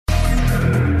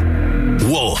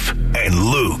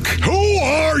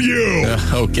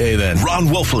Okay, then. Ron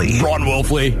Wolfley. Ron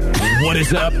Wolfley. What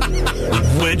is up?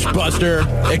 Witchbuster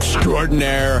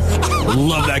extraordinaire.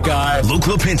 Love that guy. Luke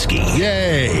Lipinski.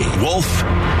 Yay. Wolf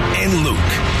and Luke.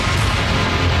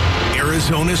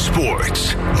 Arizona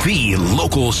Sports, the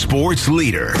local sports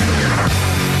leader.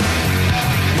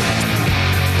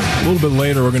 A little bit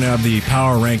later, we're going to have the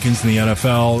power rankings in the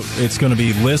NFL. It's going to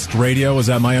be list radio. Is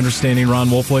that my understanding, Ron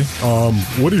Wolfley?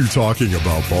 What are you talking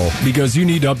about, Paul? Because you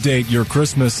need to update your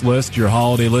Christmas list, your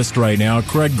holiday list right now.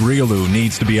 Craig Grialou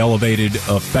needs to be elevated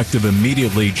effective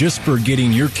immediately just for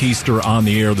getting your keister on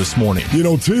the air this morning. You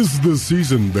know, 'tis the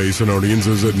season, Basinonians,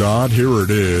 is it not? Here it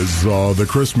is. The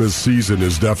Christmas season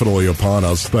is definitely upon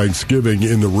us. Thanksgiving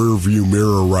in the rearview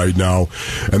mirror right now.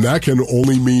 And that can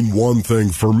only mean one thing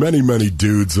for many, many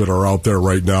dudes that are out there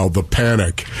right now, the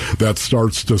panic that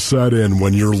starts to set in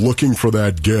when you're looking for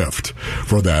that gift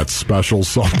for that special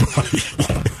somebody.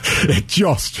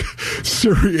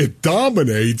 It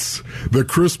dominates the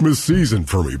Christmas season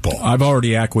for me, Paul. I've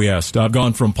already acquiesced. I've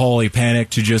gone from Paulie panic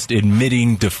to just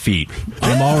admitting defeat.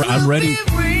 I'm ready.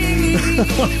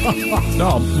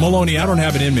 No, Maloney, I don't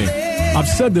have it in me. I've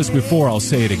said this before. I'll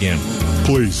say it again.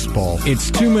 Please, Paul.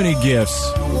 It's too many gifts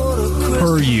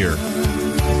per year.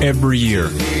 Every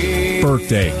year.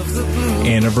 Birthday,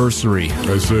 anniversary,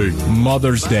 I see.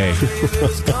 Mother's Day,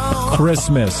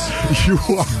 Christmas,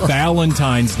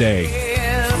 Valentine's Day.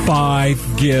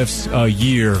 5 gifts a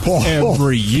year,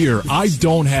 every year. I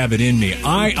don't have it in me.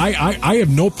 I have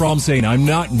no problem saying I'm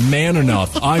not man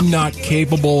enough. I'm not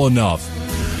capable enough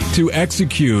to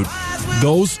execute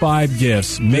those 5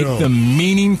 gifts, make them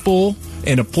meaningful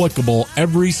and applicable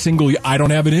every single year. I don't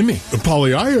have it in me.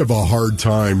 Paulie, I have a hard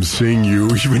time seeing you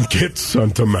even get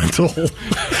sentimental.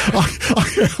 I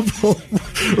have a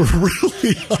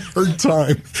really hard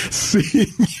time seeing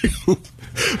you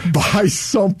buy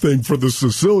something for the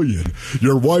Sicilian,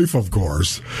 your wife, of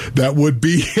course, that would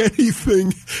be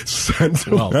anything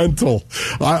sentimental.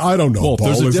 Well, I don't know, well,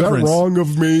 Paul. Is that wrong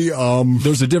of me?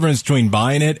 There's a difference between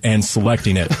buying it and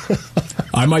selecting it.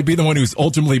 I might be the one who's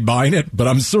ultimately buying it, but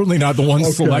I'm certainly not the one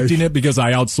selecting it because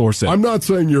I outsource it. I'm not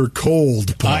saying you're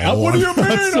cold, Paul. What do you mean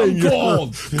I'm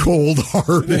cold?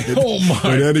 Cold-hearted oh,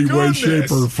 my in any way, goodness.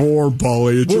 shape, or form,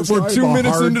 Paulie. We're 2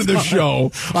 minutes into the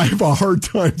show. I have a hard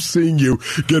time seeing you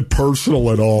get personal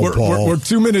at all, Paul. We're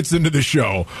 2 minutes into the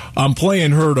show. I'm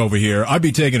playing hurt over here. I'd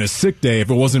be taking a sick day if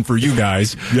it wasn't for you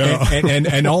guys. Yeah.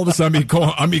 And all of a sudden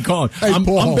I'd be calling. Hey, I'm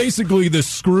basically the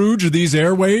Scrooge of these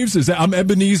airwaves. I'm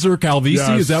Ebenezer Calvisi.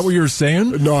 Yes. Is that what you're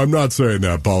saying? No, I'm not saying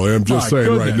that, Paulie. I'm just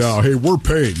saying right now, hey, we're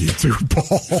paying you too,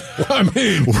 Paul. I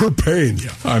mean, we're paying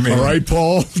you. I mean, all right,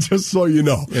 Paul? Just so you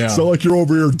know. Yeah. It's not like you're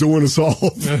over here doing us all.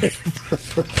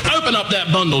 Open up that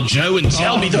bundle, Joe, and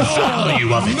tell me the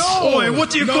value of it. No. Oi, what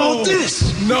do you call this?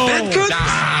 No. Bed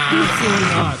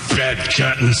curtains? Bed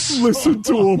curtains. Listen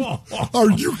to him. Are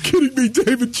you kidding me,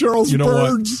 David Charles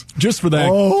Burns? What? Just for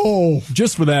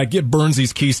that, get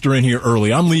Burnsy's keister in here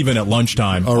early. I'm leaving at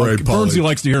lunchtime. All right, Burnsy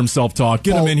likes to hear himself talk.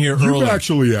 Get him in here early. You've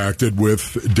actually acted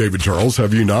with David Charles,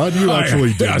 have you not? You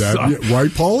actually did that. Right,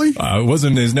 Paulie? It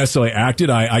wasn't as necessarily acted.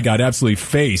 I got absolutely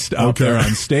faced out there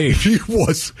on stage. He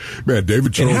was. Man,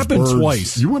 David Charles It happened Burns,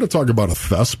 twice. You want to talk about a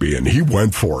thespian. He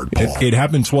went for it, Paul. It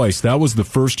happened twice. That was the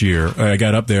first year I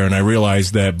got up there, and I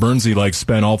realized that Burnsy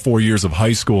spent all 4 years of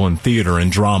high school in theater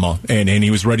and drama, and he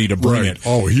was ready to bring it.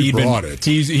 Oh, he brought it.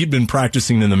 He'd been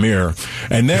practicing in the mirror.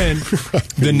 And then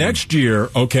the next year,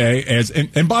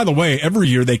 and by the way, every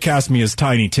year they cast me as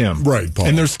Tiny Tim. Right, Paul.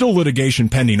 And there's still litigation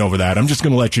pending over that. I'm just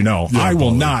going to let you know. Yeah, I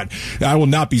will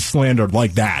not be slandered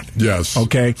like that. Yes.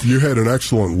 Okay? You had an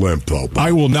excellent limp, though, Paul.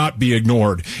 I will not be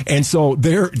ignored. And so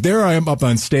there I am up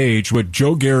on stage with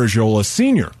Joe Garagiola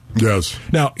Sr., Yes.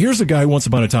 Now, here's a guy who once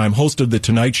upon a time hosted The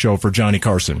Tonight Show for Johnny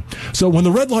Carson. So when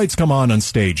the red lights come on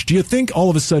stage, do you think all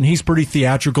of a sudden he's pretty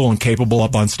theatrical and capable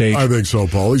up on stage? I think so,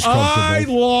 Paul. He's comfortable.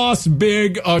 I lost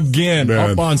big again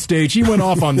up on stage. He went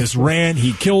off on this rant.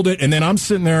 He killed it. And then I'm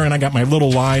sitting there and I got my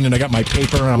little line and I got my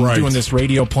paper and I'm doing this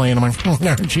radio play and I'm like, oh,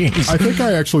 jeez. I think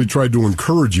I actually tried to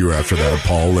encourage you after that,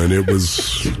 Paul, and it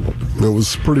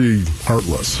was pretty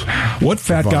heartless. What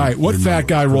fat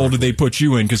guy role did they put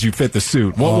you in because you fit the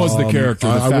suit? What was the character?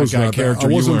 The fat guy character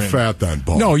I wasn't you were in? fat then,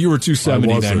 Paul. No, you were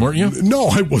 270 then, weren't you? No,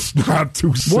 I was not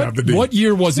 270. What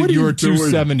year was it you were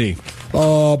 270?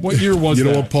 What year was that?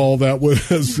 You know what, Paul? It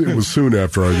was soon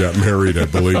after I got married, I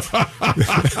believe. Kind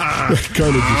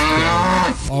of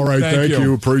just. All right, thank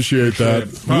you. Appreciate that.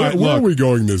 Where are we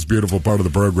going this beautiful part of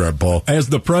the program, Paul? As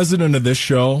the president of this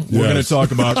show, we're going to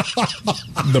talk about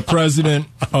the president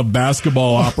of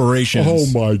basketball operations. Oh,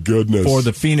 my goodness. For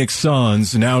the Phoenix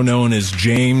Suns, now known as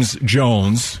James James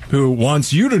Jones, who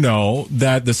wants you to know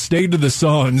that the state of the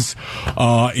Suns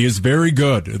is very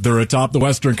good. They're atop the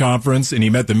Western Conference, and he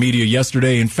met the media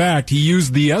yesterday. In fact, he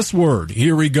used the S word.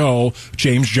 Here we go,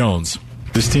 James Jones.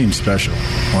 This team's special.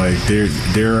 Like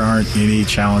there aren't any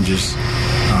challenges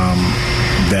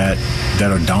that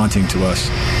are daunting to us.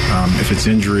 If it's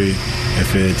injury,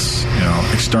 if it's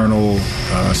external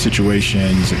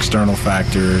situations, external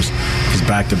factors, if it's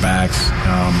back-to-backs,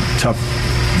 tough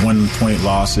one-point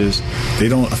losses, they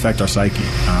don't affect our psyche.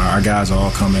 Our guys all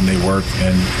come in, they work,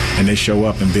 and they show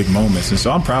up in big moments. And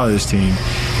so I'm proud of this team.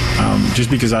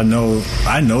 Just because I know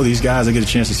these guys, I get a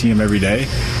chance to see them every day.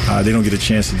 They don't get a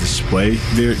chance to display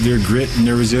their grit and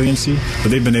their resiliency, but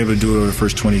they've been able to do it over the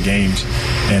first 20 games,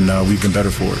 and we've been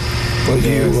better for it. Will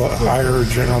you hire a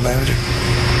general manager?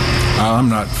 I'm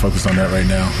not focused on that right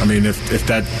now. I mean, if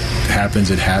that happens,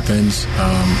 it happens.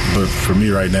 But for me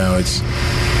right now, it's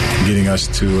getting us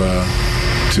to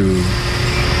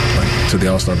the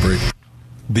All-Star break.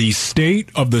 The state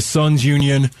of the Suns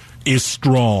Union is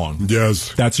strong.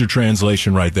 Yes. That's your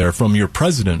translation right there from your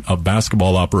president of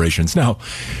basketball operations. Now,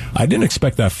 I didn't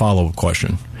expect that follow-up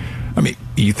question. I mean,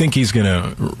 you think he's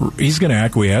gonna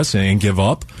acquiesce and give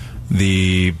up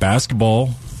the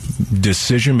basketball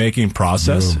decision-making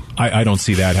process? No. I don't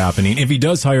see that happening. If he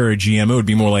does hire a GM, it would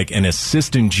be more like an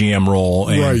assistant GM role.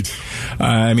 And, right.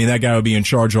 I mean, that guy would be in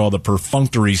charge of all the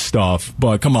perfunctory stuff.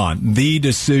 But come on, the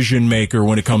decision-maker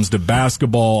when it comes to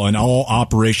basketball and all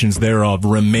operations thereof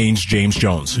remains James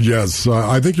Jones. Yes,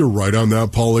 I think you're right on that,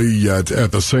 Paulie. Yet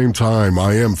at the same time,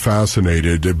 I am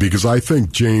fascinated because I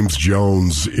think James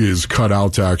Jones is cut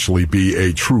out to actually be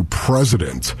a true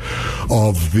president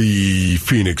of the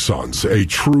Phoenix Suns, a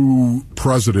true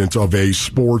president of a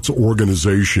sports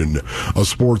organization, a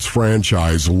sports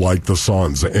franchise like the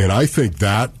Suns. And I think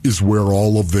that is where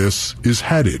all of this is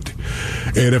headed.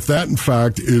 And if that, in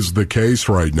fact, is the case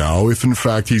right now, if, in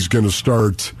fact, he's going to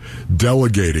start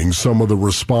delegating some of the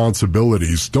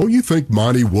responsibilities, don't you think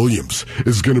Monty Williams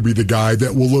is going to be the guy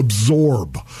that will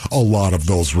absorb a lot of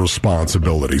those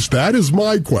responsibilities? That is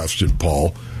my question,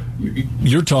 Paul.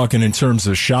 You're talking in terms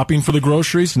of shopping for the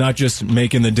groceries, not just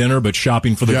making the dinner, but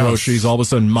shopping for the groceries. All of a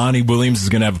sudden, Monty Williams is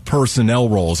going to have a personnel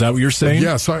role. Is that what you're saying?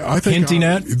 Yes, I think. Hinting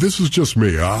at? This is just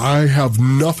me. I have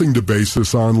nothing to base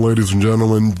this on, ladies and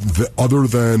gentlemen, other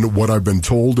than what I've been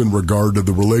told in regard to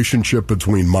the relationship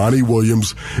between Monty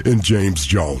Williams and James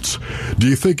Jones. Do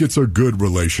you think it's a good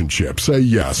relationship? Say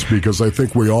yes, because I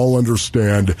think we all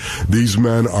understand these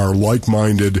men are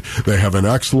like-minded. They have an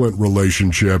excellent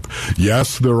relationship.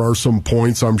 Yes, there are some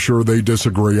points I'm sure they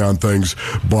disagree on things,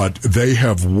 but they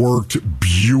have worked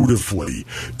beautifully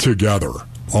together.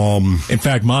 In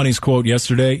fact, Monty's quote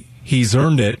yesterday, he's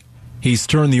earned it. He's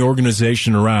turned the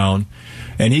organization around,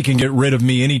 and he can get rid of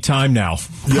me anytime now.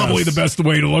 Yes. Probably the best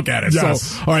way to look at it. Yes.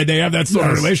 So, all right, they have that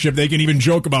sort of relationship. They can even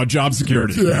joke about job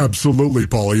security. Yeah, absolutely,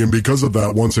 Paulie. And because of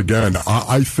that, once again,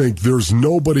 I think there's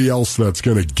nobody else that's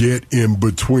going to get in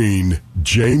between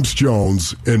James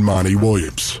Jones and Monty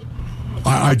Williams.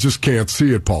 I just can't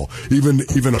see it, Paul.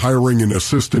 Even hiring an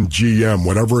assistant GM,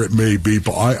 whatever it may be,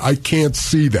 I can't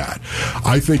see that.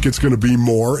 I think it's going to be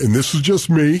more, and this is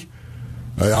just me,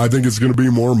 I think it's going to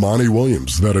be more Monty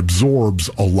Williams that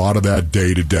absorbs a lot of that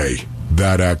day-to-day,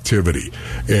 that activity.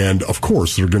 And, of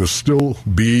course, they're going to still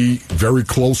be very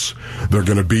close. They're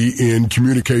going to be in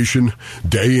communication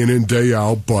day in and day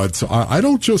out. But I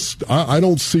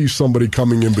don't see somebody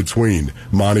coming in between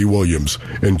Monty Williams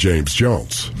and James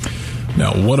Jones.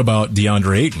 Now, what about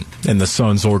DeAndre Ayton and the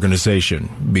Suns organization?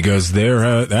 Because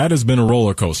that has been a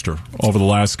roller coaster over the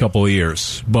last couple of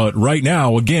years. But right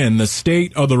now, again, the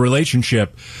state of the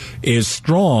relationship is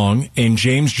strong, and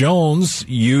James Jones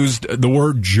used the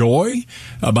word joy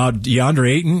about DeAndre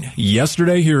Ayton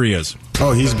yesterday. Here he is.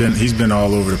 Oh, he's been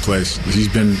all over the place. He's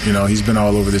been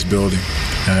all over this building,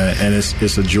 and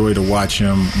it's a joy to watch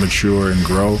him mature and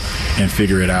grow and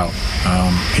figure it out.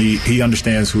 He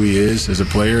understands who he is as a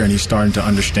player, and he's starting to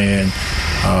understand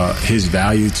his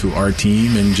value to our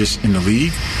team and just in the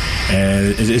league.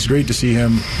 And it's great to see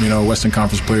him, Western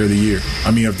Conference Player of the Year. I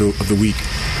mean, of the week.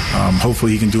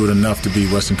 Hopefully, he can do it enough to be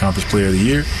Western Conference Player of the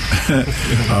Year.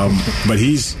 But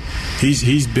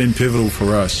he's been pivotal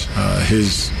for us.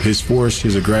 His force,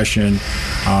 his aggression,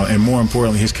 and more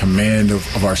importantly, his command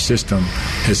of our system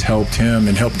has helped him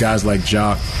and helped guys like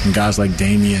Jock and guys like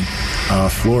Damian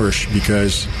flourish.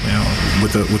 Because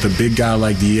with a big guy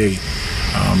like DA.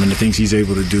 And the things he's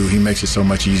able to do, he makes it so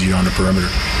much easier on the perimeter.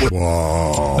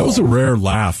 Whoa. That was a rare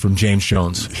laugh from James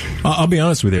Jones. I'll be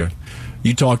honest with you.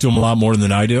 You talk to him a lot more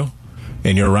than I do,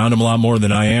 and you're around him a lot more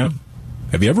than I am.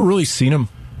 Have you ever really seen him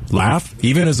laugh,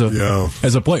 even as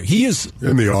a player. He is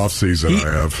in the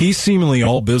offseason. He's seemingly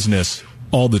all business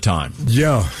all the time.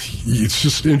 Yeah, it's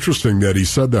just interesting that he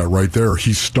said that right there.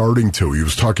 He's starting to. He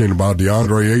was talking about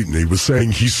DeAndre Ayton. He was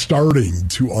saying he's starting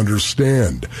to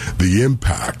understand the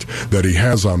impact that he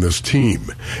has on this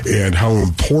team and how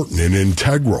important and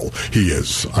integral he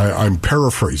is. I'm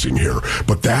paraphrasing here,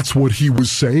 but that's what he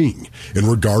was saying in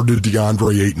regard to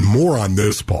DeAndre Ayton. More on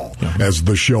this, Paul, as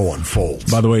the show unfolds.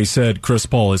 By the way, he said Chris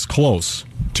Paul is close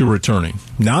to returning.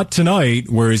 Not tonight,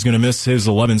 where he's going to miss his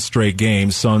 11th straight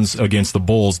games, Suns against the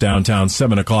Bulls downtown,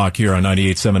 7 o'clock here on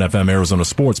 98.7 FM Arizona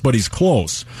Sports, but he's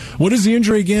close. What is the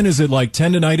injury again? Is it like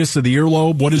tendonitis of the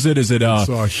earlobe? What is it? Is it it's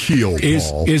a heel,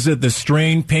 Paul. Is it the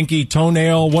strained pinky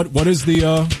toenail? What is the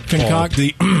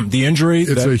the injury?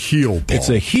 It's a heel, Paul. It's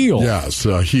a heel. Yes,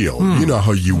 a heel. You know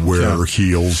how you wear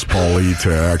heels, Paulie,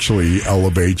 to actually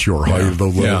elevate your height a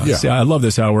little. Yeah. See, I love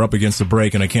this how we're up against the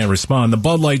break and I can't respond. The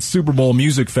Bud Light Super Bowl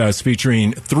Music Fest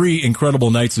featuring 3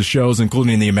 incredible nights of shows,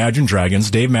 including the Imagine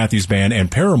Dragons, Dave Matthews Band, and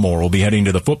Paramore will be heading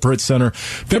to the Footprint Center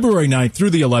February 9th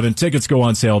through the 11th. Tickets go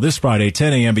on sale this Friday,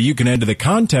 10 a.m., but you can head to the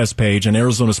contest page on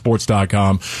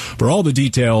ArizonaSports.com for all the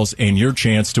details and your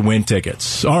chance to win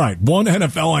tickets. All right, one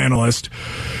NFL analyst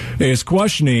is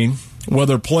questioning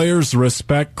whether players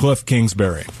respect Kliff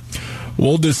Kingsbury.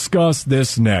 We'll discuss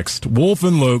this next. Wolf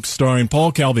and Luke, starring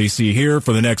Paul Calvisi, here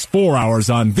for the next 4 hours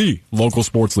on the local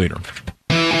sports leader.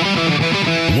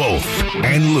 Wolf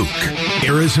and Luke,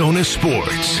 Arizona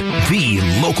Sports, the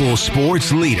local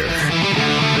sports leader.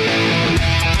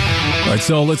 All right,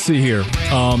 so let's see here.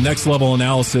 Next level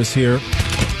analysis here.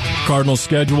 Cardinals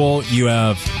schedule, you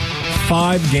have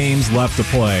 5 games left to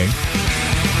play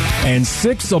and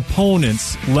 6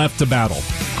 opponents left to battle.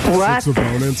 What? 6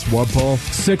 opponents? What, Paul?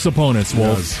 6 opponents,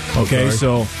 Wolf. Yes. Okay,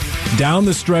 so down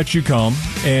the stretch you come,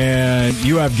 and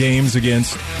you have games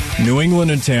against New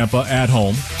England and Tampa at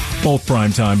home. Both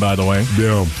primetime, by the way.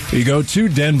 Yeah. You go to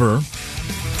Denver.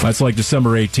 That's like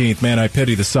December 18th. Man, I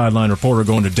pity the sideline reporter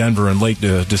going to Denver in late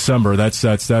December. That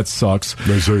sucks.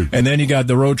 I see. And then you got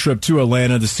the road trip to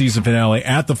Atlanta, the season finale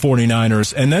at the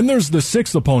 49ers. And then there's the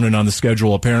 6th opponent on the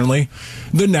schedule, apparently,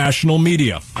 the national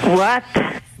media. What?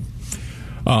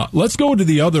 Let's go to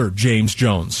the other James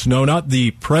Jones. No, not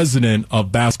the president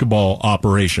of basketball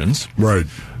operations. Right.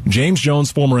 James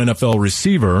Jones, former NFL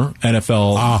receiver,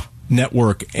 NFL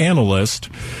Network analyst,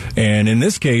 and in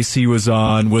this case, he was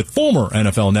on with former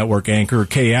NFL Network anchor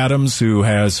Kay Adams, who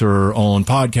has her own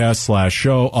podcast /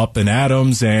 show, Up and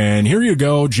Adams. And here you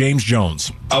go, James Jones.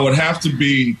 I would have to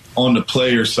be on the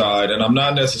player side, and I'm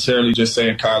not necessarily just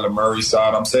saying Kyler Murray's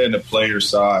side. I'm saying the player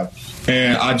side.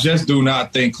 And I just do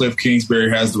not think Kliff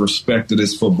Kingsbury has the respect of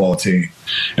this football team.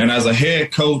 And as a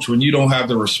head coach, when you don't have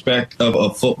the respect of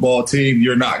a football team,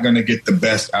 you're not going to get the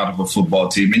best out of a football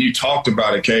team. And you talked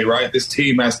about it, Kay, right? This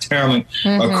team has talent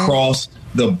across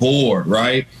the board,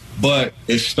 right? But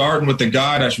it's starting with the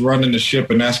guy that's running the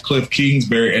ship, and that's Kliff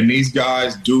Kingsbury. And these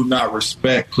guys do not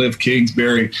respect Kliff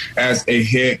Kingsbury as a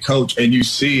head coach, and you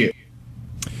see it.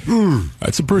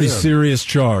 That's a pretty serious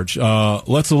charge.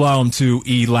 Let's allow him to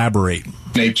elaborate.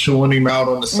 They chewing him out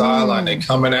on the sideline. They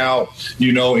coming out,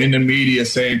 in the media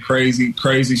saying crazy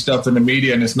stuff in the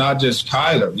media. And it's not just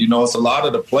Kyler. It's a lot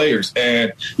of the players.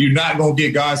 And you're not going to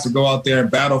get guys to go out there and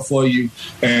battle for you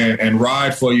and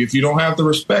ride for you if you don't have the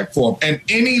respect for them. And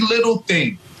any little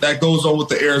thing that goes on with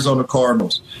the Arizona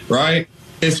Cardinals, right?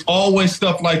 It's always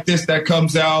stuff like this that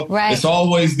comes out. Right. It's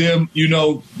always them,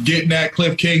 getting at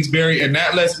Kliff Kingsbury. And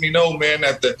that lets me know, man,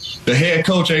 that the head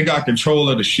coach ain't got control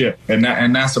of the ship. And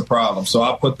that's a problem. So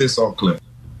I put this on Kliff.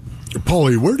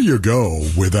 Paulie, where do you go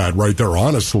with that right there?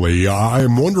 Honestly,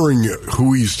 I'm wondering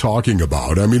who he's talking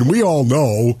about. I mean, we all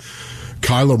know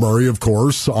Kyler Murray, of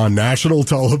course, on national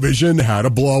television had a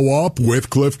blow up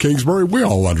with Kliff Kingsbury. We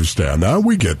all understand that.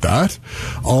 We get that.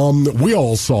 We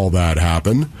all saw that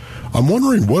happen. I'm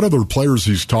wondering what other players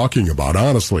he's talking about.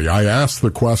 Honestly, I asked the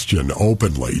question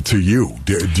openly to you.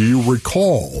 Do you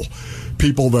recall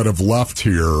people that have left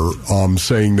here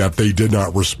saying that they did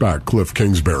not respect Kliff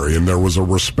Kingsbury and there was a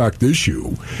respect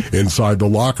issue inside the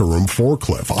locker room for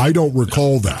Kliff? I don't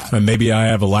recall that. And maybe I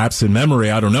have a lapse in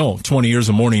memory. I don't know. 20 years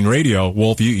of morning radio.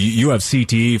 Wolf, you have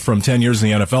CTE from 10 years in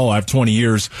the NFL. I have 20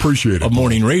 years of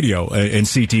morning radio and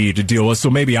CTE to deal with. So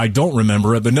maybe I don't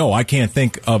remember it. But no, I can't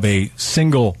think of a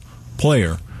single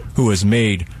player who has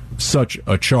made such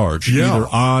a charge, either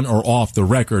on or off the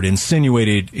record,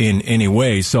 insinuated in any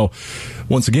way. So,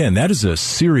 once again, that is a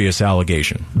serious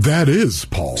allegation. That is,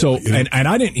 Paul. So, and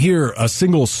I didn't hear a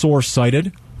single source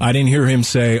cited. I didn't hear him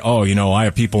say, I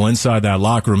have people inside that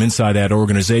locker room, inside that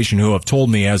organization who have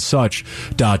told me as such, ...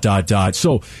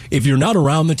 So, if you're not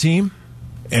around the team,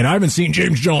 and I haven't seen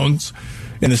James Jones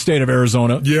in the state of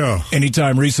Arizona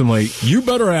anytime recently, you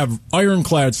better have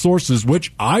ironclad sources,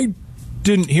 which I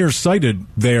didn't hear cited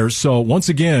there. So once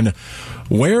again,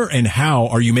 where and how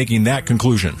are you making that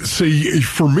conclusion? See,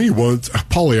 for me,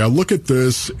 Paulie, I look at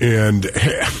this and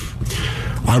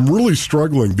I'm really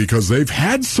struggling because they've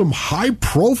had some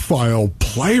high-profile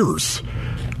players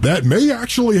that may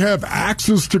actually have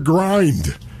axes to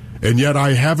grind, and yet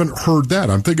I haven't heard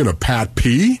that. I'm thinking of Pat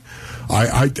P.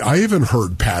 I haven't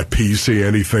heard Pat P say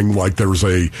anything like there's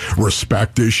a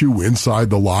respect issue inside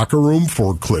the locker room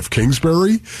for Kliff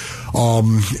Kingsbury.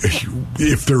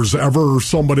 If there's ever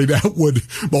somebody that would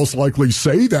most likely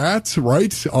say that,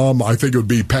 right? I think it would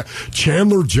be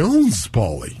Chandler Jones,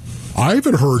 Paulie. I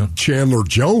haven't heard Chandler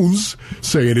Jones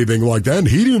say anything like that, and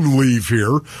he didn't leave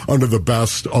here under the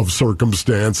best of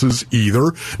circumstances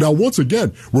either. Now, once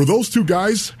again, were those two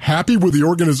guys happy with the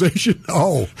organization?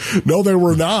 Oh, no, they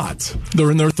were not.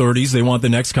 They're in their 30s. They want the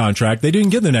next contract. They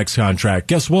didn't get the next contract.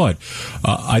 Guess what?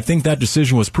 I think that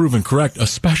decision was proven correct,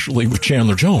 especially with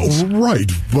Chandler Jones. Right,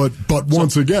 but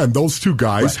once again, those two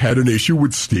guys had an issue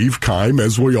with Steve Keim,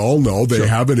 as we all know. They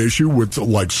have an issue with,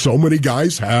 like so many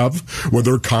guys have, when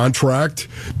their contract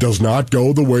does not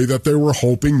go the way that they were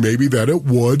hoping maybe that it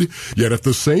would. Yet at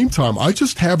the same time, I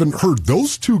just haven't heard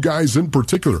those two guys in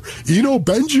particular. Eno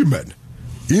Benjamin.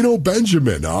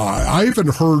 I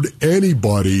haven't heard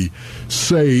anybody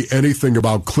say anything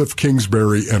about Kliff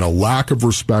Kingsbury and a lack of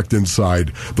respect inside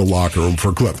the locker room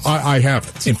for Kliff. I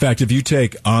haven't. In fact, if you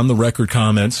take on-the-record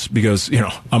comments, because,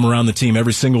 I'm around the team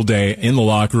every single day, in the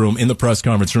locker room, in the press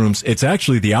conference rooms, it's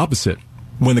actually the opposite.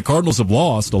 When the Cardinals have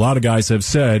lost, a lot of guys have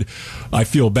said, I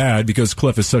feel bad because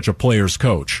Kliff is such a player's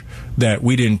coach, that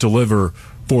we didn't deliver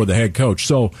for the head coach.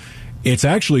 So it's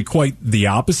actually quite the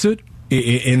opposite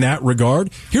in that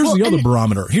regard. Here's the other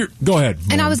barometer. Here, go ahead.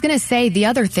 And I was going to say the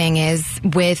other thing is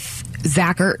with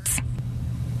Zach Ertz.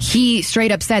 He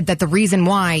straight up said that the reason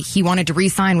why he wanted to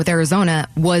re-sign with Arizona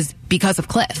was because of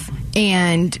Kliff.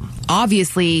 And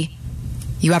obviously,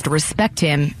 you have to respect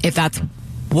him if that's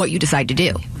what you decide to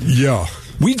do. Yeah.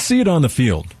 We'd see it on the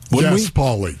field. Yes,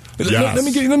 Paulie. Yes.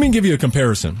 Let me give you a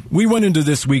comparison. We went into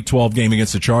this Week 12 game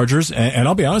against the Chargers, and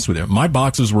I'll be honest with you, my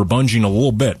boxes were bunging a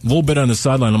little bit on the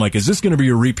sideline. I'm like, is this going to be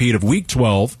a repeat of Week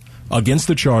 12 against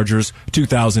the Chargers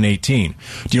 2018?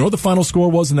 Do you know what the final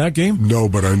score was in that game? No,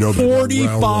 but I know that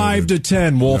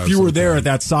 45-10. Well, if you were there at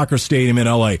that soccer stadium in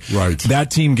L.A., right,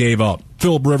 that team gave up.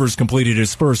 Phillip Rivers completed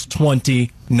his first 29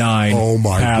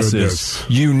 passes. Goodness.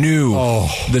 You knew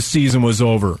the season was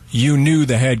over. You knew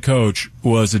the head coach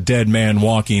was a dead man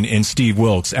walking in Steve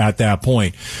Wilkes at that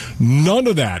point. None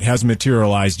of that has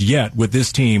materialized yet with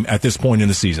this team at this point in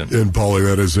the season. And, Paulie,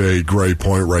 that is a great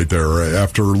point right there.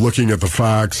 After looking at the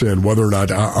facts and whether or not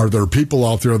are there people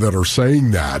out there that are saying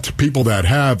that, people that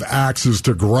have axes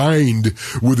to grind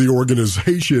with the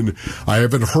organization, I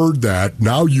haven't heard that.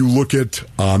 Now you look at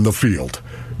on the field.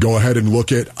 Go ahead and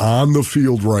look at on the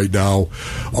field right now.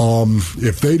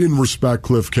 If they didn't respect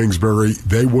Kliff Kingsbury,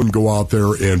 they wouldn't go out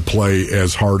there and play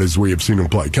as hard as we have seen him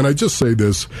play. Can I just say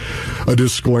this? A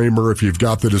disclaimer. If you've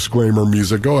got the disclaimer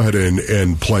music, go ahead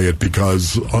and play it,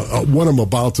 because what I'm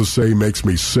about to say makes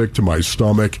me sick to my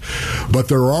stomach. But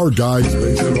there are guys,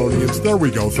 there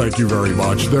we go, thank you very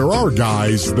much. There are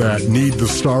guys that need the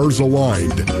stars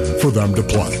aligned for them to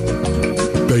play.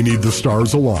 They need the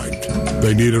stars aligned.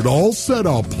 They need it all set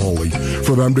up, Paulie,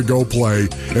 for them to go play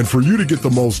and for you to get the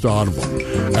most out of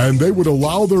them. And they would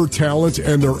allow their talent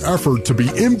and their effort to be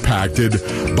impacted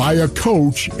by a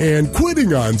coach and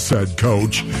quitting on said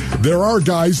coach. There are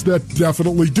guys that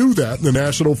definitely do that in the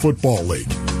National Football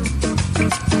League.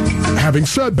 Having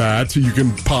said that, you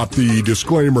can pop the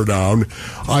disclaimer down.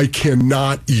 I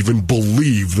cannot even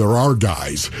believe there are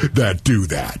guys that do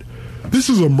that. This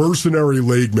is a mercenary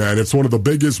league, man. It's one of the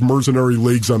biggest mercenary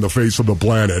leagues on the face of the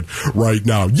planet right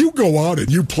now. You go out and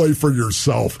you play for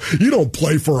yourself. You don't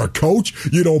play for a coach.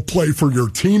 You don't play for your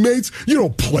teammates. You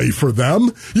don't play for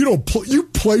them. You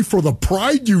play for the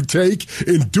pride you take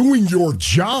in doing your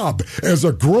job as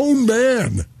a grown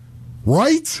man.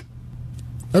 Right?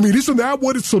 I mean, isn't that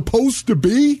what it's supposed to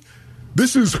be?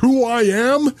 This is who I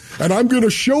am, and I'm going to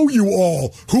show you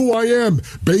all who I am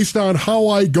based on how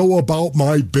I go about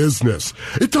my business.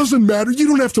 It doesn't matter. You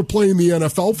don't have to play in the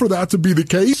NFL for that to be the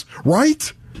case,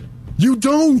 right? You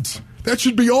don't. That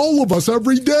should be all of us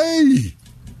every day.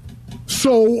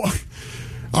 So,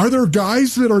 are there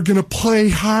guys that are going to play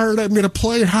hard? I'm going to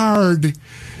play hard.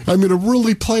 I'm going to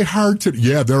really play hard today.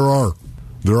 Yeah, there are.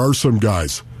 There are some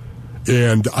guys.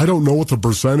 And I don't know what the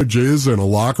percentage is in a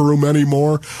locker room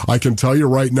anymore. I can tell you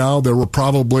right now, there were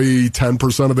probably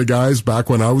 10% of the guys back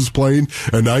when I was playing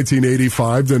in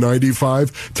 1985 to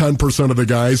 95, 10% of the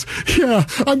guys, yeah,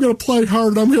 I'm going to play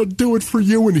hard. I'm going to do it for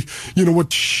you. And you know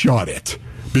what? Shut it.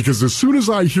 Because as soon as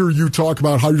I hear you talk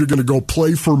about how you're going to go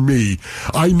play for me,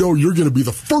 I know you're going to be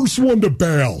the first one to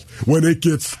bail when it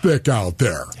gets thick out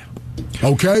there.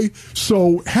 Okay?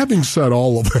 So, having said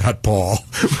all of that, Paul,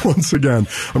 once again,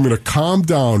 I'm going to calm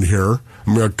down here.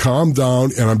 I'm going to calm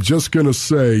down, and I'm just going to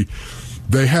say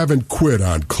they haven't quit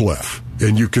on Kliff.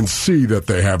 And you can see that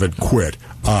they haven't quit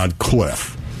on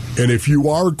Kliff. And if you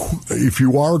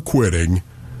are quitting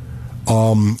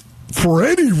for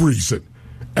any reason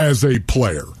as a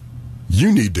player,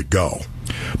 you need to go.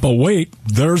 But wait,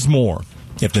 there's more.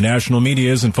 If the national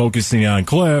media isn't focusing on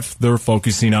Kliff, they're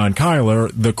focusing on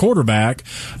Kyler, the quarterback,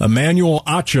 Emmanuel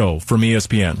Acho from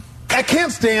ESPN. I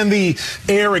can't stand the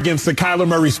arrogance that Kyler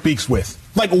Murray speaks with.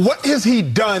 Like, what has he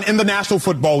done in the National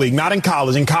Football League? Not in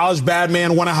college. In college, bad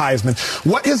man won a Heisman.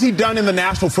 What has he done in the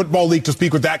National Football League to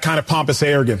speak with that kind of pompous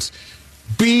arrogance?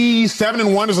 Be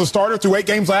 7-1 as a starter through 8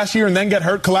 games last year and then get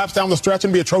hurt, collapse down the stretch,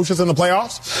 and be atrocious in the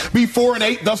playoffs? Be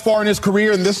 4-8 thus far in his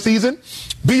career in this season?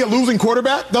 Be a losing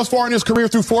quarterback thus far in his career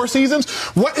through 4 seasons?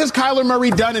 What has Kyler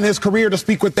Murray done in his career to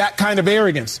speak with that kind of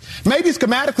arrogance? Maybe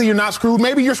schematically you're not screwed.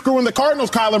 Maybe you're screwing the Cardinals,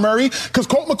 Kyler Murray, because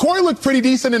Colt McCoy looked pretty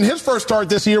decent in his first start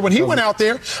this year when he went out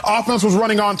there. Offense was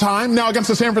running on time. Now against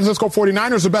the San Francisco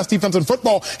 49ers, the best defense in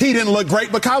football, he didn't look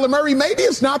great. But Kyler Murray, maybe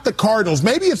it's not the Cardinals.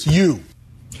 Maybe it's you.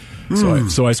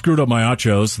 So I screwed up my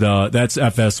Achos. That's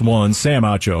FS1. Sam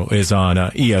Acho is on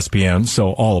ESPN,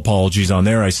 so all apologies on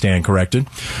there. I stand corrected.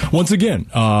 Once again,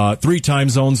 3 time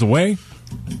zones away,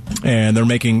 and they're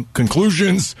making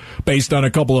conclusions based on a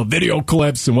couple of video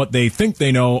clips and what they think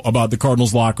they know about the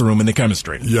Cardinals locker room and the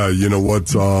chemistry. Yeah, you know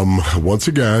what? Once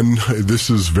again, this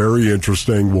is very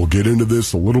interesting. We'll get into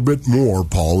this a little bit more,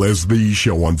 Paul, as the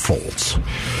show unfolds.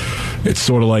 It's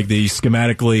sort of like the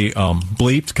schematically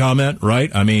bleeped comment, right?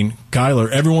 I mean,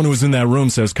 Kyler, everyone who was in that room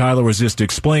says Kyler was just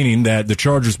explaining that the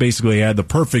Chargers basically had the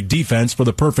perfect defense for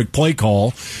the perfect play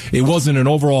call. It wasn't an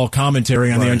overall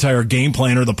commentary on the entire game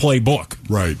plan or the playbook.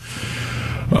 Right.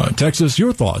 Text us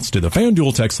your thoughts to the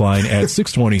FanDuel text line at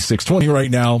 620 right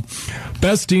now.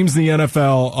 Best teams in the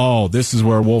NFL. Oh, this is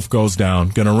where Wolf goes down.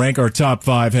 Going to rank our top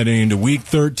 5 heading into Week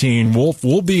 13. Wolf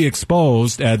will be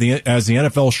exposed as the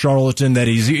NFL charlatan that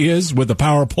he is with the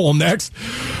power poll next.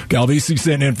 Calvisi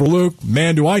sitting in for Luke.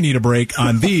 Man, do I need a break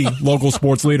on the local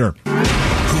sports leader.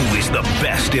 Who is the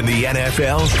best in the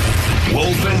NFL?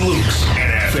 Wolf and Luke's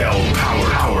NFL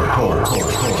Power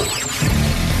Poll.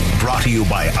 Brought to you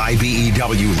by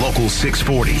IBEW Local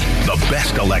 640, the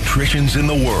best electricians in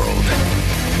the world.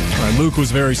 All right, Luke was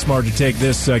very smart to take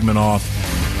this segment off.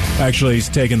 Actually, he's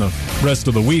taking the rest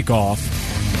of the week off.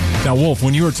 Now, Wolf,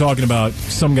 when you were talking about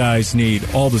some guys need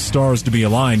all the stars to be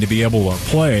aligned to be able to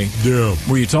play,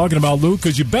 were you talking about Luke?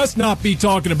 Because you best not be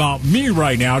talking about me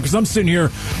right now, because I'm sitting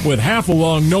here with half a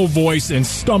lung, no voice, and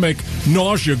stomach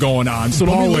nausea going on. So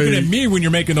don't be looking at me when you're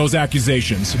making those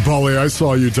accusations. Paulie, I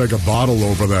saw you take a bottle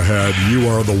over the head. You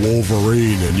are the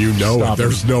Wolverine, and you know it.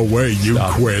 There's no way you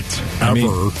quit, ever. I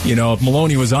mean, you know, if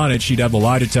Maloney was on it, she'd have the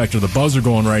lie detector, the buzzer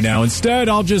going right now. Instead,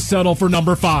 I'll just settle for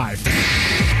number 5.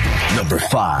 Number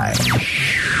 5.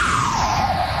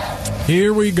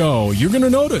 Here we go. You're going to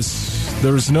notice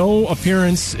there's no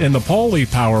appearance in the Paulie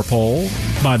Power Poll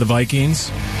by the Vikings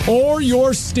or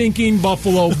your stinking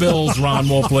Buffalo Bills, Ron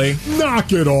Wolfley.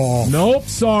 Knock it off. Nope,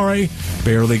 sorry.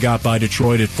 Barely got by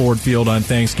Detroit at Ford Field on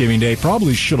Thanksgiving Day.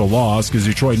 Probably should have lost because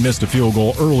Detroit missed a field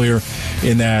goal earlier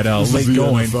in that late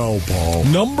going. NFL, Paul.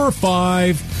 Number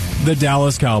 5, the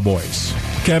Dallas Cowboys.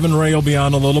 Kevin Ray will be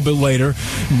on a little bit later.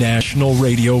 National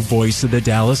radio voice of the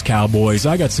Dallas Cowboys.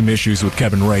 I got some issues with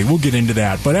Kevin Ray. We'll get into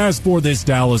that. But as for this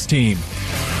Dallas team,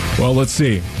 well, let's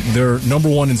see. They're number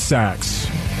 1 in sacks.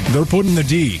 They're putting the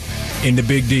D into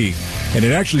Big D, and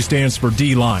it actually stands for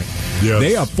D-line. Yes.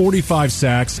 They have 45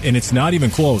 sacks, and it's not even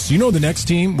close. You know the next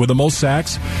team with the most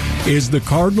sacks is the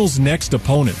Cardinals' next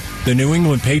opponent, the New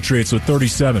England Patriots with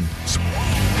 37.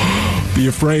 Be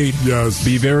afraid. Yes.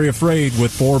 Be very afraid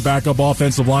with 4 backup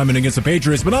offensive linemen against the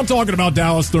Patriots. But I'm talking about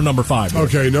Dallas. They're number 5.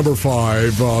 Okay, number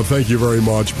 5. Thank you very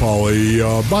much,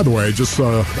 Paulie. By the way, just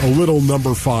a little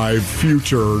number 5,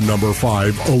 future number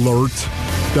 5 alert.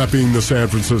 That being the San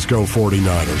Francisco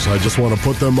 49ers. I just want to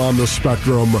put them on the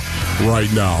spectrum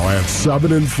right now. At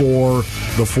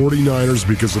 7-4, the 49ers,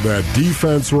 because of that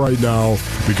defense right now,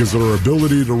 because of their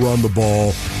ability to run the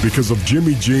ball, because of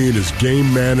Jimmy G and his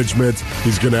game management,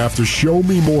 he's going to have to show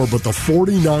me more. But the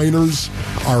 49ers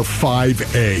are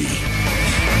 5A.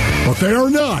 But they are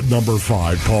not number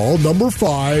 5, Paul. Number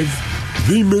 5,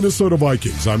 the Minnesota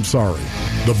Vikings. I'm sorry.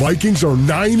 The Vikings are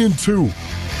 9-2.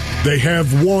 They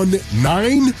have won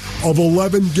 9 of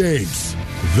 11 games.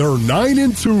 They're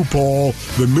 9-2, Paul.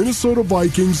 The Minnesota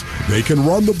Vikings, they can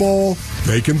run the ball.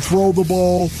 They can throw the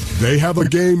ball. They have a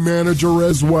game manager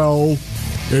as well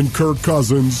in Kirk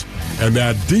Cousins. And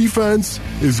that defense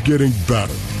is getting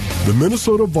better. The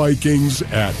Minnesota Vikings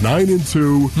at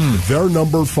 9-2, they're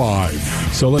number 5.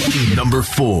 So let's see. Number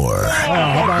 4.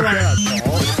 How about that,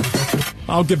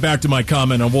 Paul? I'll get back to my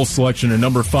comment on Wolf's selection at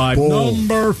number 5. Bull.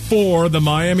 Number 4, the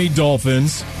Miami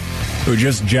Dolphins, who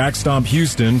just jack-stomped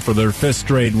Houston for their 5th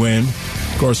straight win.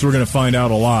 Of course, we're going to find out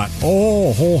a lot,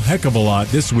 a whole heck of a lot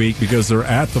this week because they're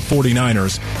at the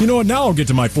 49ers. You know what? Now I'll get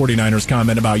to my 49ers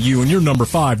comment about you and your number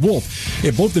 5. Wolf,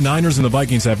 if both the Niners and the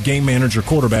Vikings have game manager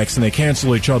quarterbacks and they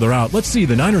cancel each other out, let's see,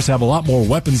 the Niners have a lot more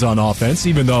weapons on offense,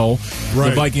 even though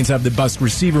the Vikings have the best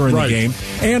receiver in the game.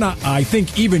 And I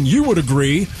think even you would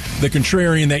agree, the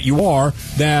contrarian that you are,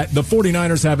 that the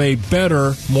 49ers have a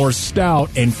better, more stout,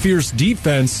 and fierce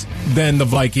defense than the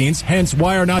Vikings. Hence,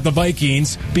 why are not the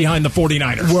Vikings behind the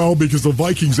 49ers? Well, because the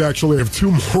Vikings actually have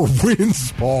 2 more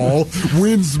wins, Paul.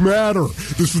 Wins matter.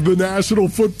 This is the National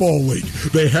Football League.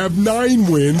 They have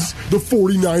 9 wins. The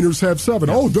 49ers have 7.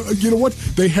 Oh, you know what?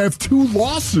 They have 2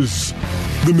 losses,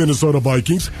 the Minnesota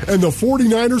Vikings, and the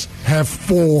 49ers have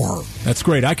 4. That's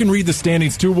great. I can read the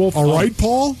standings too, Wolf. All right,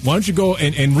 Paul? Why don't you go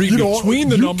and read between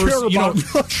the numbers?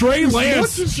 Trey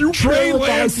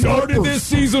Lance started this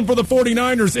season for the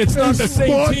 49ers. It's not the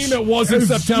same team it was in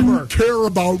September. You care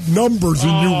about numbers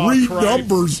and you read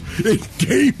numbers in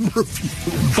game review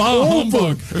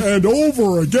over and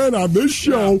over again on this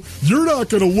show. You're not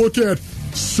going to look at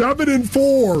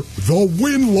 7-4, the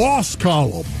win-loss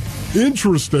column.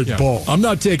 Interesting, Paul. I'm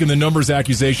not taking the numbers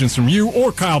accusations from you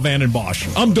or Kyle Vanden Bosch.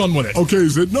 I'm done with it. Okay,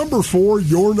 is it number 4?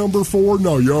 Your number 4?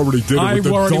 No, you already did it with the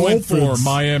Dolphins. I already went for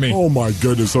Miami. Oh, my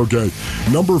goodness. Okay.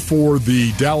 Number 4,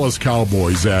 the Dallas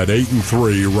Cowboys at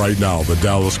 8-3 right now. The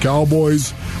Dallas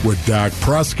Cowboys with Dak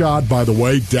Prescott. By the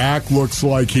way, Dak looks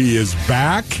like he is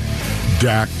back.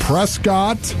 Dak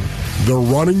Prescott. They're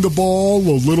running the ball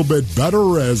a little bit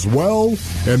better as well.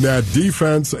 And that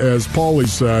defense, as Paulie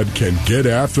said, can get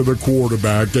after the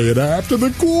quarterback. Get after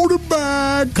the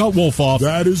quarterback. Cut Wolf off.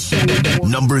 That is so important.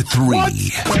 Number 3.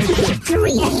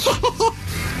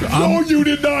 No, you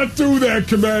did not do that,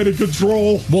 command and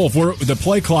control. Wolf, the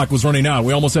play clock was running out.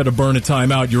 We almost had to burn a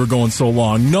timeout. You were going so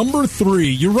long. Number 3,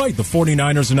 you're right. The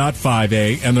 49ers are not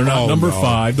 5A, and they're not number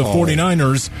 5. The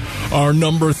 49ers are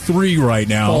number 3 right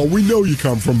now. Oh, we know you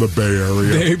come from the Bay Area.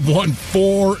 They've won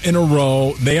 4 in a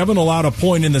row. They haven't allowed a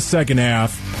point in the second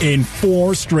half in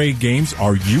 4 straight games.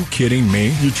 Are you kidding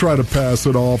me? You try to pass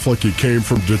it off like you came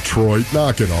from Detroit.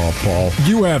 Knock it off, Paul.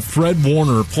 You have Fred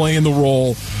Warner playing the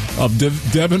role of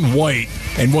Devin White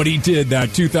and what he did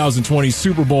that 2020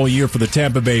 Super Bowl year for the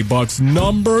Tampa Bay Bucks.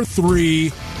 Number 3,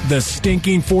 the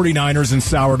stinking 49ers and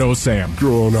Sourdough Sam.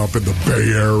 Growing up in the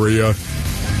Bay Area.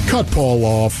 Cut Paul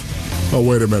off. Oh,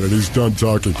 wait a minute. He's done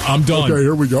talking. I'm done. Okay,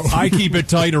 here we go. I keep it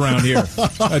tight around here.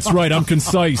 That's right. I'm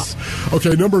concise.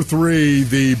 Okay, number 3,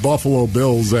 the Buffalo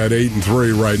Bills at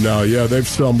 8-3 right now. Yeah, they've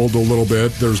stumbled a little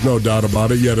bit. There's no doubt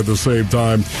about it. Yet at the same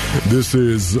time, this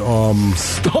is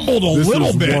stumbled a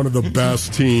little bit. This is one of the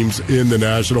best teams in the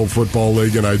National Football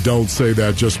League, and I don't say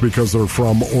that just because they're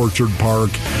from Orchard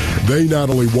Park. They not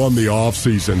only won the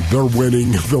offseason, they're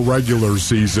winning the regular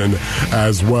season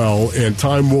as well, and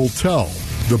time will tell.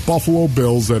 The Buffalo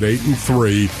Bills at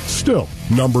 8-3, still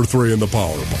number 3 in the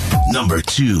Powerball. Number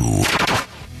 2.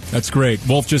 That's great.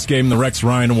 Wolf just gave him the Rex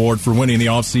Ryan Award for winning the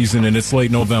offseason, and it's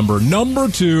late November. Number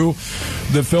 2,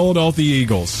 the Philadelphia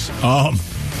Eagles.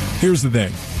 Here's the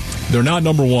thing. They're not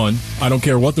number 1. I don't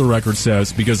care what the record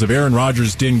says, because if Aaron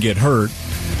Rodgers didn't get hurt,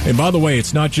 and by the way,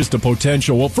 it's not just a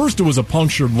potential. Well, first it was a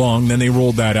punctured lung. Then they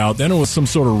rolled that out. Then it was some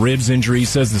sort of ribs injury. He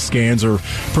says the scans are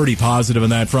pretty positive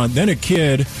on that front. Then a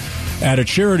kid at a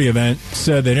charity event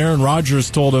said that Aaron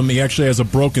Rodgers told him he actually has a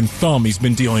broken thumb he's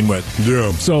been dealing with.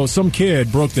 Yeah. So some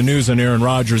kid broke the news on Aaron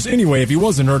Rodgers. Anyway, if he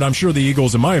wasn't hurt, I'm sure the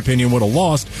Eagles, in my opinion, would have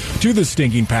lost to the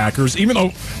stinking Packers, even though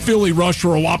Philly rushed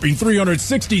for a whopping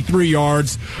 363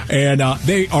 yards, and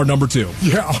they are number 2.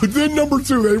 Yeah, then number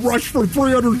 2, they rushed for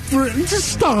 303. Just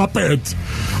stop it.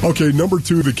 Okay, number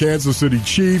 2, the Kansas City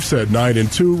Chiefs at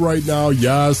 9-2 right now.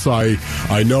 Yes,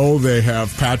 I know they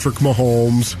have Patrick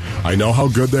Mahomes. I know how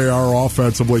good they are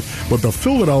offensively, but the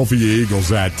Philadelphia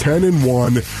Eagles at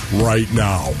 10-1 right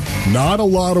now. Not a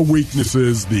lot of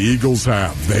weaknesses the Eagles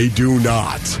have. They do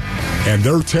not. And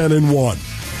they're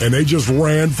 10-1. And they just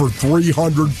ran for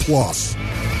 300 plus.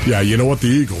 Yeah, you know what? The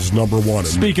Eagles, number 1.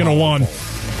 Speaking of one.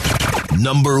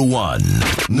 Number 1.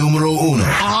 Numero uno.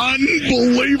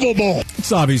 Unbelievable.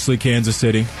 It's obviously Kansas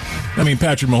City. I mean,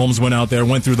 Patrick Mahomes went out there,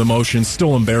 went through the motions,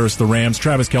 still embarrassed the Rams.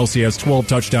 Travis Kelce has 12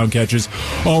 touchdown catches,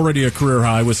 already a career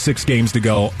high with 6 games to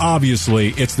go. Obviously,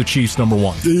 it's the Chiefs number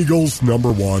 1. Eagles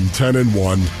number 1,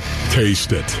 10-1.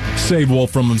 Taste it. Save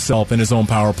Wolf from himself in his own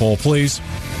power poll, please.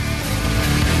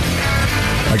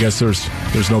 I guess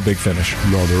there's no big finish.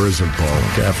 No, there isn't, Paul.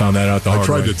 Okay, I found that out the hard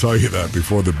way. I tried to tell you that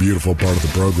before the beautiful part of the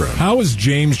program. How is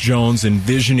James Jones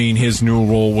envisioning his new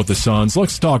role with the Suns?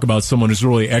 Let's talk about someone who's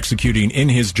really executing in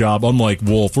his job, unlike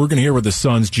Wolf. We're going to hear what the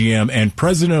Suns GM and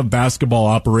president of basketball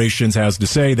operations has to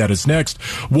say. That is next.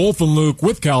 Wolf and Luke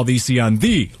with Calvisi on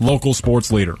the local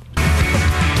sports leader.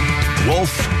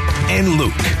 Wolf and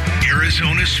Luke.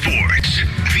 Arizona Sports,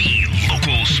 the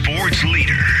local sports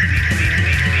leader.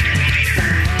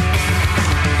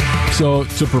 So,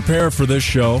 to prepare for this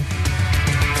show,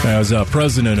 as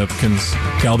president of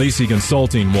Calvisi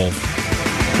Consulting,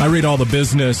 Wolf, I read all the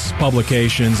business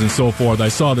publications and so forth. I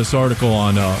saw this article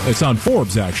on, it's on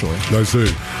Forbes, actually. I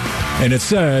see. And it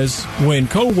says, when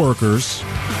coworkers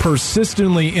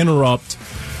persistently interrupt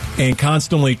and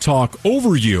constantly talk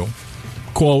over you,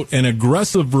 quote, an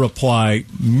aggressive reply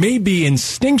may be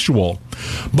instinctual,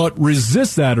 but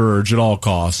resist that urge at all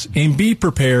costs and be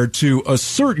prepared to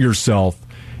assert yourself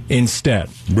instead.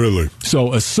 Really?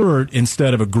 So assert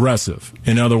instead of aggressive.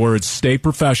 In other words, stay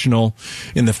professional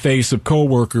in the face of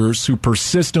coworkers who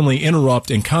persistently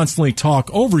interrupt and constantly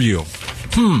talk over you.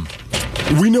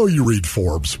 We know you read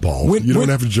Forbes, Paul. You don't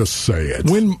have to just say it.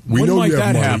 When know might you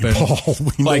have that money, happen? Paul.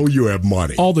 We know you have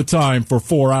money. All the time for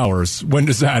 4 hours. When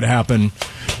does that happen?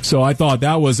 So I thought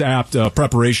that was apt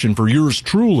preparation for yours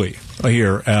truly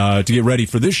here to get ready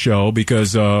for this show,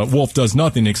 because Wolf does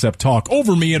nothing except talk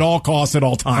over me at all costs at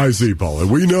all times. I see, Paulie.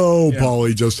 We know,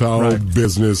 Paulie, just how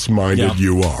business-minded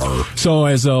you are. So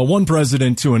as one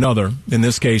president to another, in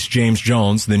this case, James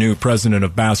Jones, the new president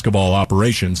of basketball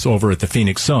operations over at the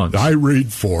Phoenix Suns. I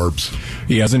read Forbes.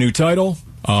 He has a new title.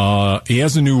 He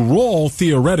has a new role,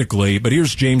 theoretically, but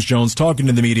here's James Jones talking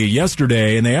to the media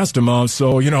yesterday, and they asked him,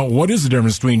 what is the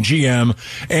difference between GM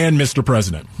and Mr.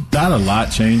 President? Not a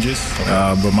lot changes,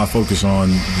 but my focus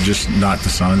on just not the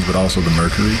Suns, but also the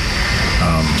Mercury.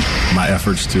 My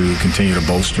efforts to continue to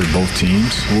bolster both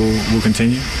teams will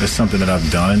continue. That's something that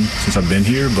I've done since I've been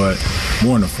here, but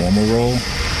more in a formal role.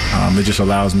 It just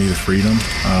allows me the freedom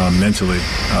mentally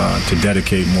to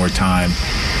dedicate more time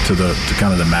to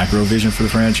kind of the macro vision for the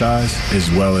franchise, as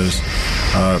well as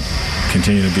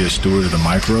continue to be a steward of the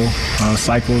micro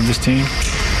cycle of this team.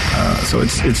 So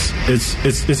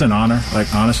it's an honor,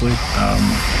 like, honestly.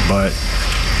 But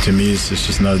to me, it's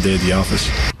just another day at the office.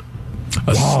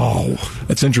 Wow,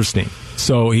 that's interesting.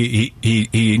 So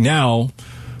he now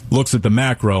looks at the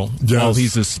macro while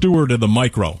he's a steward of the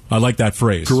micro. I like that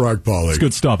phrase. Correct, Paulie. It's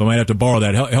good stuff. I might have to borrow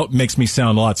that. It makes me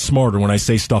sound a lot smarter when I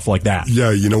say stuff like that.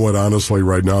 Yeah, you know what? Honestly,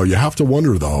 right now, you have to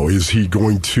wonder, though, is he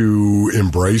going to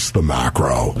embrace the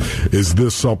macro? Is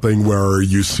this something where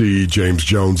you see James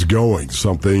Jones going?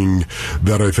 Something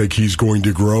that I think he's going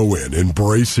to grow in,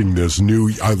 embracing this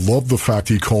new... I love the fact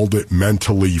he called it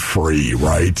mentally free,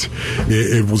 right?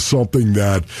 It was something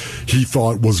that he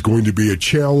thought was going to be a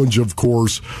challenge, of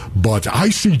course, but I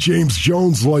see James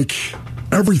Jones, like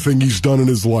everything he's done in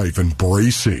his life,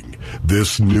 embracing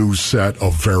this new set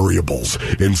of variables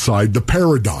inside the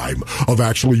paradigm of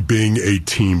actually being a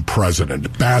team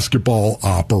president, basketball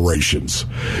operations.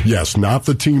 Yes, not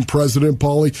the team president,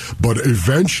 Paulie, but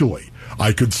eventually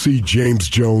I could see James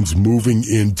Jones moving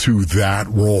into that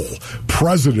role,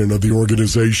 president of the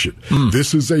organization.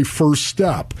 This is a first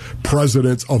step,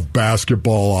 president of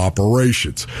basketball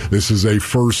operations. This is a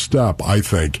first step, I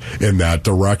think, in that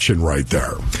direction right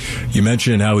there. You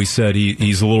mentioned how he said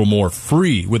he's a little more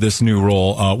free with this new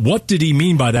role. What did he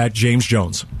mean by that, James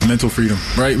Jones? Mental freedom,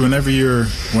 right? Whenever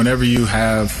you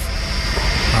have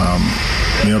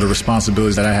the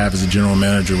responsibilities that I have as a general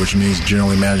manager, which means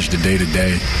generally manage the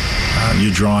day-to-day,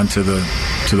 you're drawn to the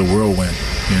whirlwind,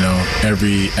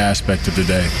 every aspect of the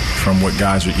day, from what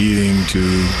guys are eating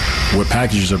to what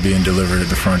packages are being delivered at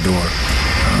the front door.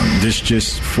 This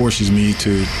just forces me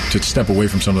to step away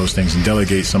from some of those things and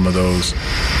delegate some of those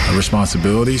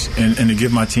responsibilities and to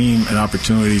give my team an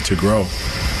opportunity to grow.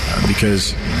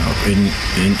 Because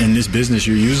in this business,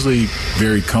 you're usually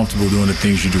very comfortable doing the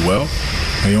things you do well.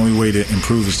 And the only way to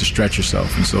improve is to stretch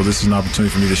yourself. And so this is an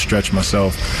opportunity for me to stretch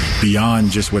myself beyond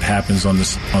just what happens on the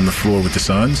floor with the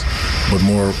Suns, but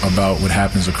more about what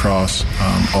happens across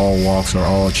all walks or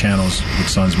all channels with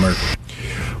Suns Merc.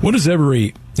 What does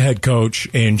every head coach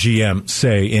and GM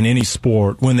say in any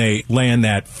sport when they land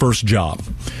that first job?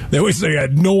 They always say, I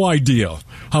had no idea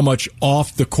how much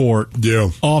off the court,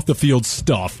 off the field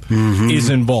stuff is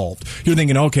involved. You're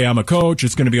thinking, okay, I'm a coach,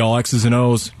 it's going to be all X's and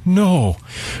O's. No,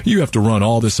 you have to run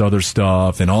all this other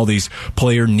stuff and all these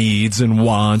player needs and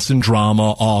wants and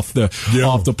drama off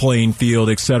the playing field,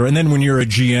 etc. And then when you're a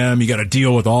GM, you got to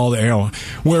deal with all the,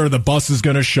 where the bus is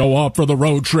going to show up for the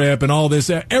road trip and all this.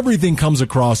 Everything comes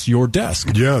across your desk.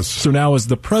 Yes. So now as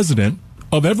the president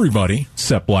of everybody,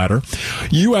 Sepp Blatter,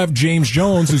 you have James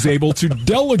Jones who's able to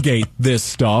delegate this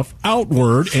stuff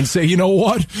outward and say, you know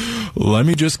what? Let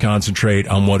me just concentrate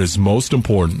on what is most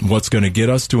important, what's going to get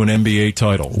us to an NBA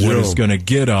title, what is going to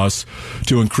get us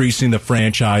to increasing the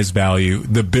franchise value,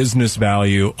 the business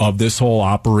value of this whole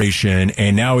operation,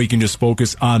 and now he can just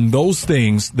focus on those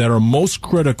things that are most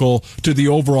critical to the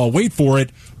overall, wait for it,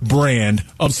 brand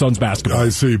of Suns basketball. I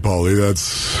see, Paulie.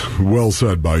 That's well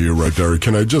said by you right there.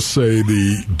 Can I just say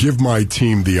give my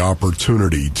team the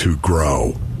opportunity to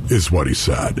grow is what he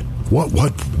said.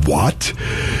 What?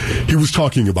 He was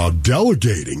talking about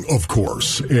delegating, of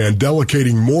course, and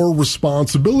delegating more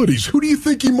responsibilities. Who do you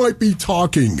think he might be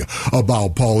talking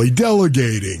about, Paulie?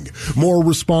 Delegating more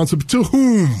responsibility to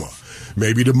whom?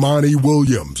 Maybe to Monty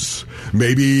Williams.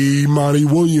 Maybe Monty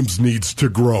Williams needs to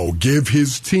grow. Give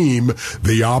his team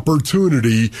the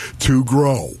opportunity to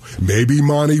grow. Maybe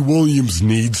Monty Williams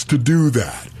needs to do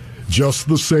that. Just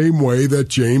the same way that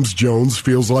James Jones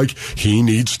feels like he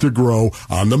needs to grow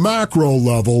on the macro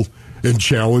level and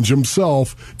challenge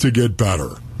himself to get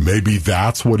better. Maybe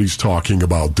that's what he's talking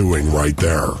about doing right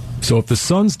there. So if the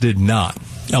Suns did not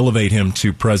elevate him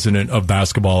to president of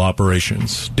basketball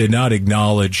operations, did not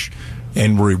acknowledge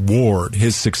and reward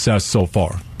his success so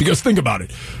far, because think about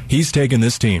it, he's taken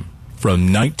this team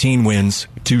from 19 wins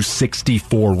to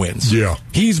 64 wins. Yeah.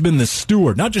 He's been the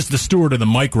steward, not just the steward of the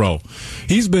micro.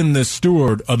 He's been the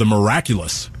steward of the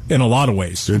miraculous in a lot of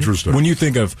ways. Interesting. When you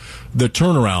think of the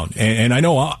turnaround, and I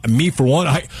know me for one,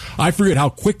 I forget how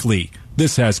quickly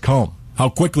this has come. How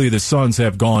quickly the Suns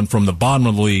have gone from the bottom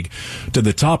of the league to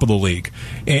the top of the league.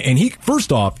 And he,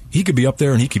 first off, he could be up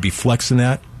there and he could be flexing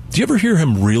that. Do you ever hear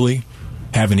him really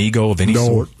have an ego of any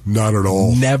sort? No, not at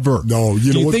all. Never. No.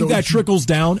 Do you think that trickles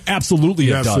down? Absolutely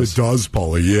it does. Yes, it does,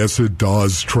 Paulie. Yes, it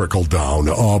does trickle down.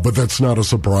 But that's not a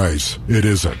surprise. It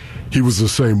isn't. He was the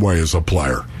same way as a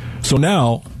player. So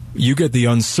now you get the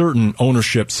uncertain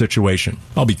ownership situation.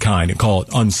 I'll be kind and call it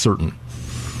uncertain.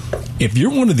 If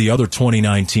you're one of the other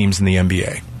 29 teams in the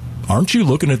NBA, aren't you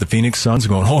looking at the Phoenix Suns and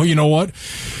going, oh, you know what?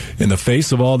 In the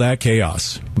face of all that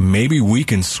chaos, maybe we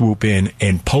can swoop in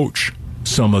and poach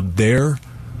some of their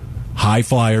high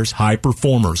flyers, high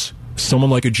performers, someone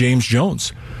like a James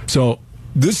Jones. So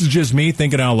this is just me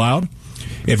thinking out loud.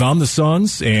 If I'm the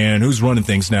Suns, and who's running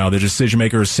things now? The decision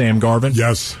maker is Sam Garvin?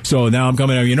 Yes. So now I'm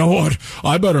coming out, you know what?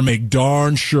 I better make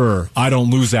darn sure I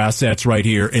don't lose assets right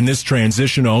here in this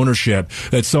transition to ownership,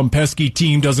 that some pesky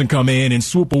team doesn't come in and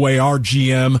swoop away our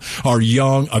GM, our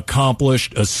young,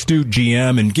 accomplished, astute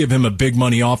GM, and give him a big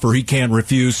money offer he can't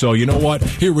refuse. So you know what?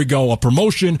 Here we go. A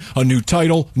promotion, a new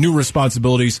title, new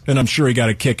responsibilities, and I'm sure he got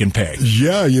a kick and pay.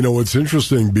 Yeah, it's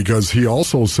interesting because he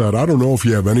also said, I don't know if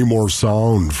you have any more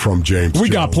sound from James Jones. We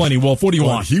got plenty, Wolf. What do you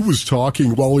want? He was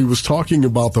talking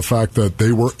about the fact that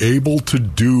they were able to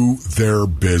do their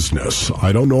business.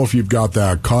 I don't know if you've got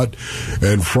that cut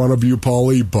in front of you,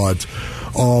 Paulie, but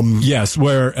yes,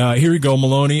 where here you go,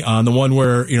 Maloney, on the one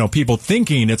where people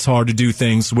thinking it's hard to do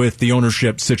things with the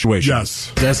ownership situation.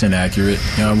 Yes, that's inaccurate.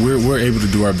 We're able to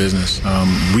do our business.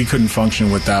 We couldn't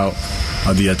function without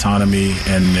the autonomy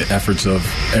and the efforts of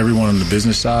everyone on the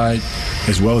business side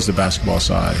as well as the basketball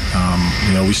side.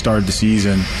 We started the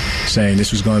season saying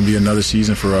this was going to be another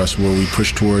season for us where we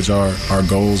push towards our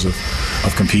goals of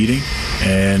competing,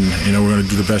 and we're going to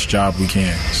do the best job we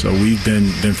can. So we've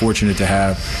been fortunate to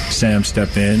have Sam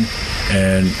step in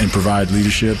and provide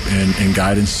leadership and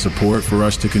guidance and support for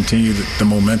us to continue the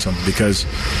momentum, because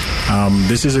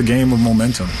this is a game of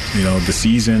momentum. The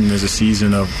season is a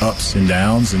season of ups and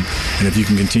downs, and if you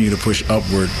can continue to push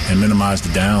upward and minimize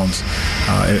the downs,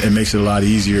 it makes it a lot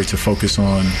easier to focus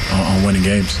on winning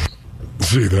games.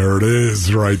 See, there it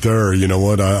is right there. You know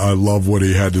what? I love what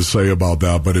he had to say about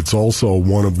that, but it's also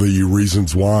one of the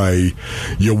reasons why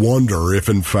you wonder if,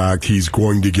 in fact, he's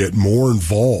going to get more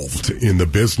involved in the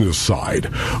business side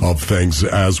of things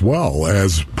as well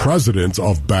as president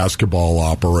of basketball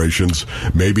operations.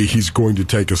 Maybe he's going to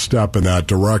take a step in that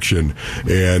direction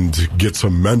and get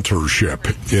some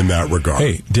mentorship in that regard.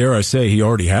 Hey, dare I say he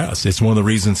already has. It's one of the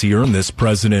reasons he earned this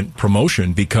president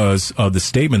promotion, because of the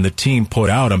statement the team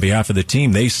put out on behalf of the team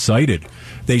team,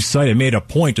 they made a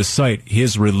point to cite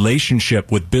his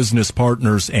relationship with business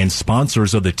partners and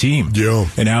sponsors of the team. Yeah.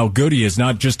 And how good he is,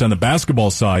 not just on the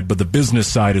basketball side, but the business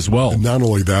side as well. And not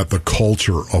only that, the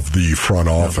culture of the front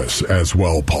office as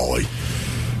well, Paulie.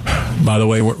 By the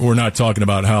way, we're not talking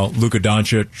about how Luka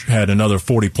Doncic had another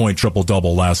 40-point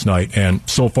triple-double last night. And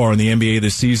so far in the NBA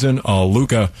this season,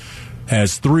 Luka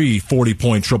has 3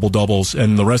 40-point triple-doubles,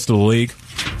 and the rest of the league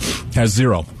has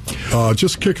 0.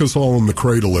 Just kick us all in the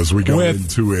cradle as we go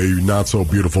into a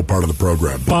not-so-beautiful part of the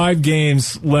program. 5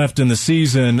 games left in the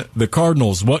season. The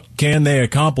Cardinals, what can they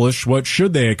accomplish? What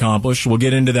should they accomplish? We'll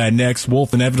get into that next.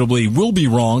 Wolf inevitably will be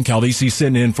wrong. Calvisi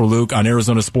sitting in for Luke on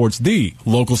Arizona Sports, the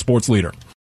local sports leader.